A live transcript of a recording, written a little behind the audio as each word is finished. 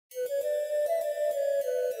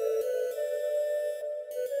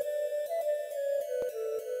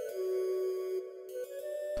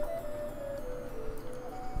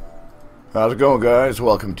How's it going, guys?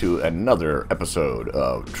 Welcome to another episode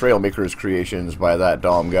of Trailmakers Creations by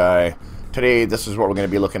ThatDomGuy. Today, this is what we're going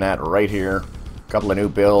to be looking at right here. A couple of new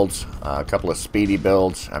builds, a couple of speedy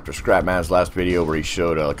builds. After Scrapman's last video where he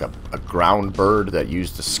showed a ground bird that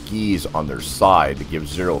used the skis on their side to give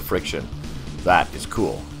zero friction. That is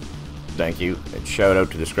cool. Thank you. And shout out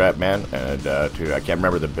to the Scrapman and to, I can't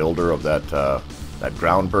remember the builder of that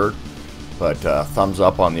ground bird. But thumbs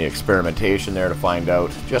up on the experimentation there to find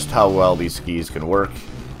out just how well these skis can work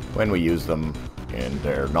when we use them in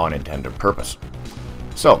their non-intended purpose.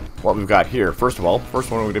 So, what we've got here, first of all, first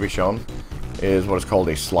one we're going to be shown is what is called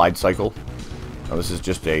a slide cycle. Now, this is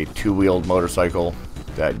just a two-wheeled motorcycle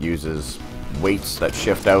that uses weights that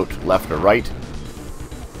shift out left or right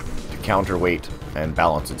to counterweight and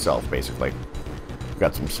balance itself, basically.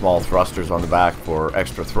 Got some small thrusters on the back for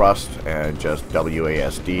extra thrust and just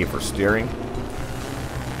WASD for steering.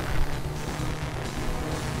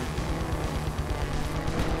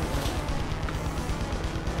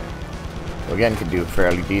 So again, can do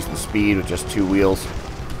fairly decent speed with just two wheels.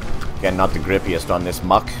 Again, not the grippiest on this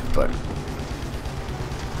muck, but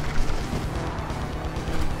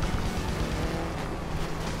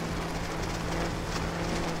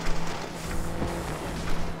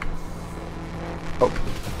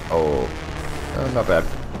not bad.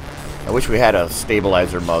 I wish we had a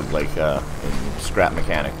stabilizer mug like in Scrap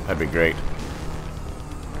Mechanic. That'd be great.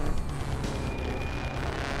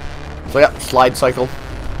 So yeah, slide cycle.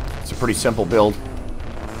 It's a pretty simple build.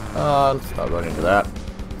 Let's not run into that.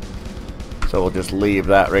 So we'll just leave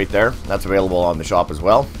that right there. That's available on the shop as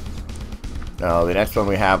well. Now the next one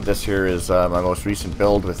we have, this here is my most recent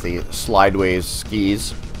build with the Slideways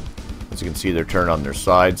skis. As you can see, they're turned on their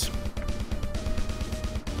sides.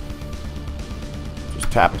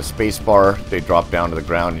 Tap the space bar, they drop down to the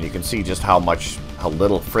ground, and you can see just how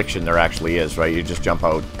little friction there actually is, right? You just jump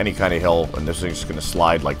out any kind of hill and this thing's just going to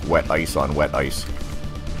slide like wet ice on wet ice.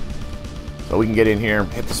 So we can get in here,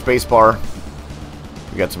 hit the space bar.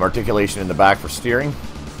 We got some articulation in the back for steering,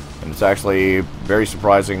 and it's actually very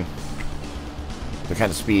surprising the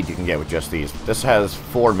kind of speed you can get with just these. This has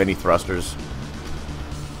 4 mini thrusters.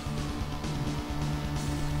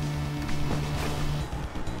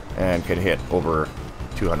 And can hit over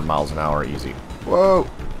 200 miles an hour easy. Whoa!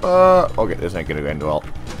 Okay, this ain't gonna end well.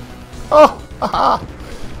 Oh! Haha!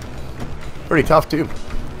 Pretty tough too,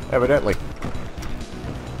 evidently.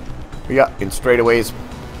 But yeah, in straightaways,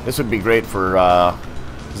 this would be great for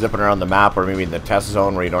zipping around the map or maybe in the test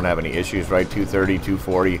zone where you don't have any issues, right? 230,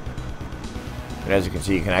 240. And as you can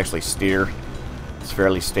see, you can actually steer. It's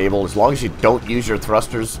fairly stable as long as you don't use your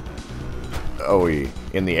thrusters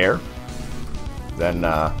in the air. Then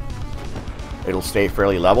it'll stay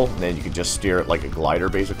fairly level, and then you can just steer it like a glider,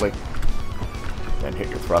 basically. And hit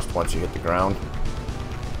your thrust once you hit the ground.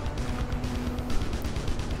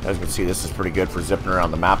 As you can see, this is pretty good for zipping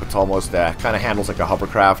around the map. It's almost kind of handles like a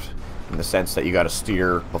hovercraft in the sense that you got to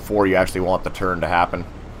steer before you actually want the turn to happen.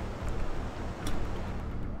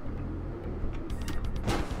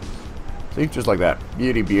 See, just like that.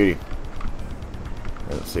 Beauty, beauty.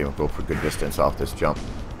 Let's see, we'll go for a good distance off this jump.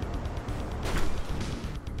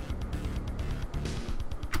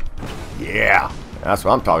 Yeah, that's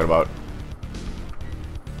what I'm talking about.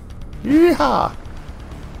 Yeah.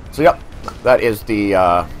 So yep, that is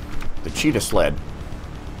the Cheetah Sled,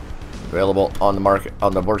 available on the market,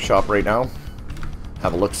 on the workshop right now.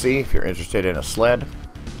 Have a look, see if you're interested in a sled.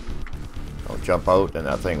 I'll jump out, and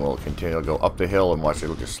that thing will continue to go up the hill, and watch it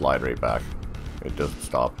will just slide right back. It doesn't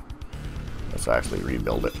stop. Let's actually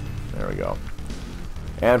rebuild it. There we go.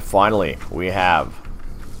 And finally, we have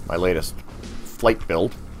my latest flight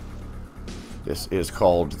build. This is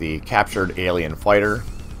called the Captured Alien Fighter.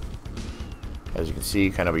 As you can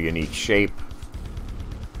see, kind of a unique shape.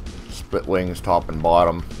 Split wings, top and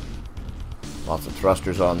bottom. Lots of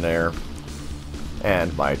thrusters on there.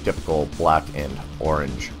 And my typical black and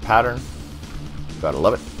orange pattern. Gotta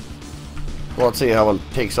love it. Well, let's see how it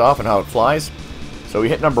takes off and how it flies. So we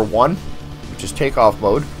hit number 1, which is takeoff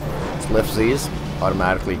mode. Which lifts these.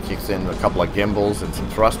 Automatically kicks in a couple of gimbals and some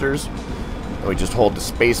thrusters. And we just hold the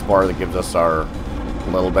space bar that gives us our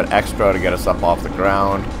little bit extra to get us up off the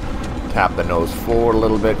ground. Tap the nose forward a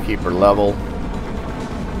little bit, keep her level.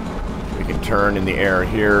 We can turn in the air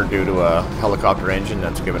here due to a helicopter engine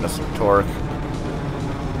that's giving us some torque.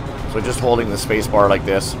 So just holding the space bar like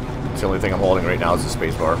this. It's the only thing I'm holding right now is the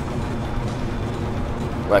space bar.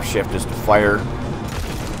 Left shift is to fire.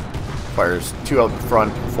 Fires 2 out the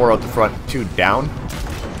front, 4 out the front, 2 down.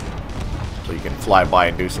 So you can fly by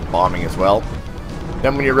and do some bombing as well.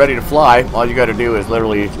 Then when you're ready to fly, all you got to do is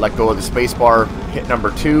literally let go of the space bar, hit number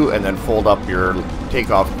 2, and then fold up your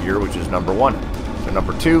takeoff gear, which is number 1. So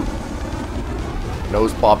number 2,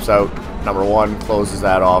 nose pops out. Number 1 closes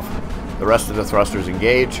that off. The rest of the thrusters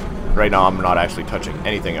engage. Right now I'm not actually touching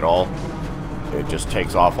anything at all. It just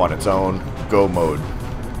takes off on its own. Go mode.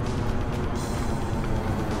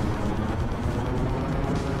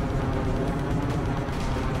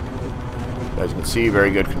 As you can see,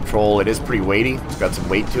 very good control. It is pretty weighty. It's got some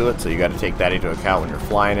weight to it, so you got to take that into account when you're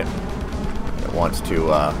flying it. It wants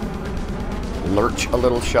to lurch a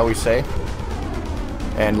little, shall we say.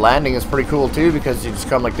 And landing is pretty cool too, because you just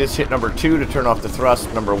come like this, hit number 2 to turn off the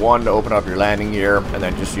thrust, number 1 to open up your landing gear, and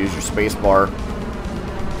then just use your space bar.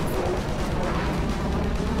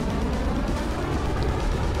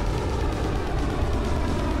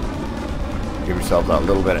 Give yourself that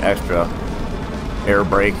little bit of extra air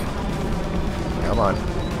brake. Come on.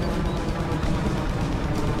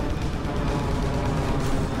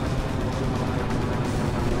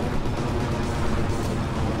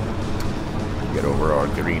 Get over our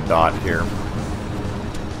green dot here.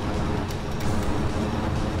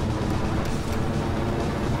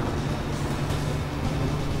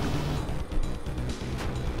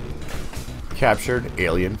 Captured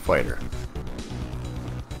alien fighter.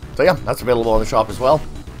 So yeah, that's available in the shop as well.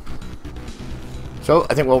 So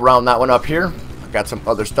I think we'll round that one up here. Got some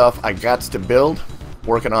other stuff I got to build.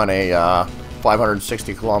 Working on a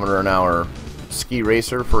 560 km/h ski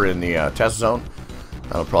racer for in the test zone.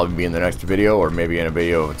 That'll probably be in the next video, or maybe in a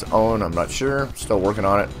video of its own. I'm not sure. Still working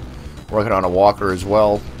on it. Working on a walker as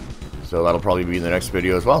well. So that'll probably be in the next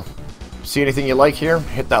video as well. See anything you like here?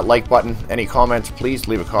 Hit that like button. Any comments, please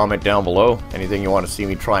leave a comment down below. Anything you want to see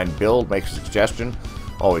me try and build, make a suggestion.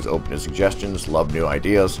 Always open to suggestions. Love new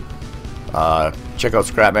ideas. Check out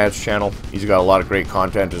Scrapman's channel. He's got a lot of great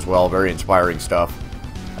content as well. Very inspiring stuff.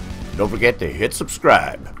 Don't forget to hit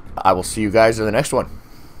subscribe. I will see you guys in the next one.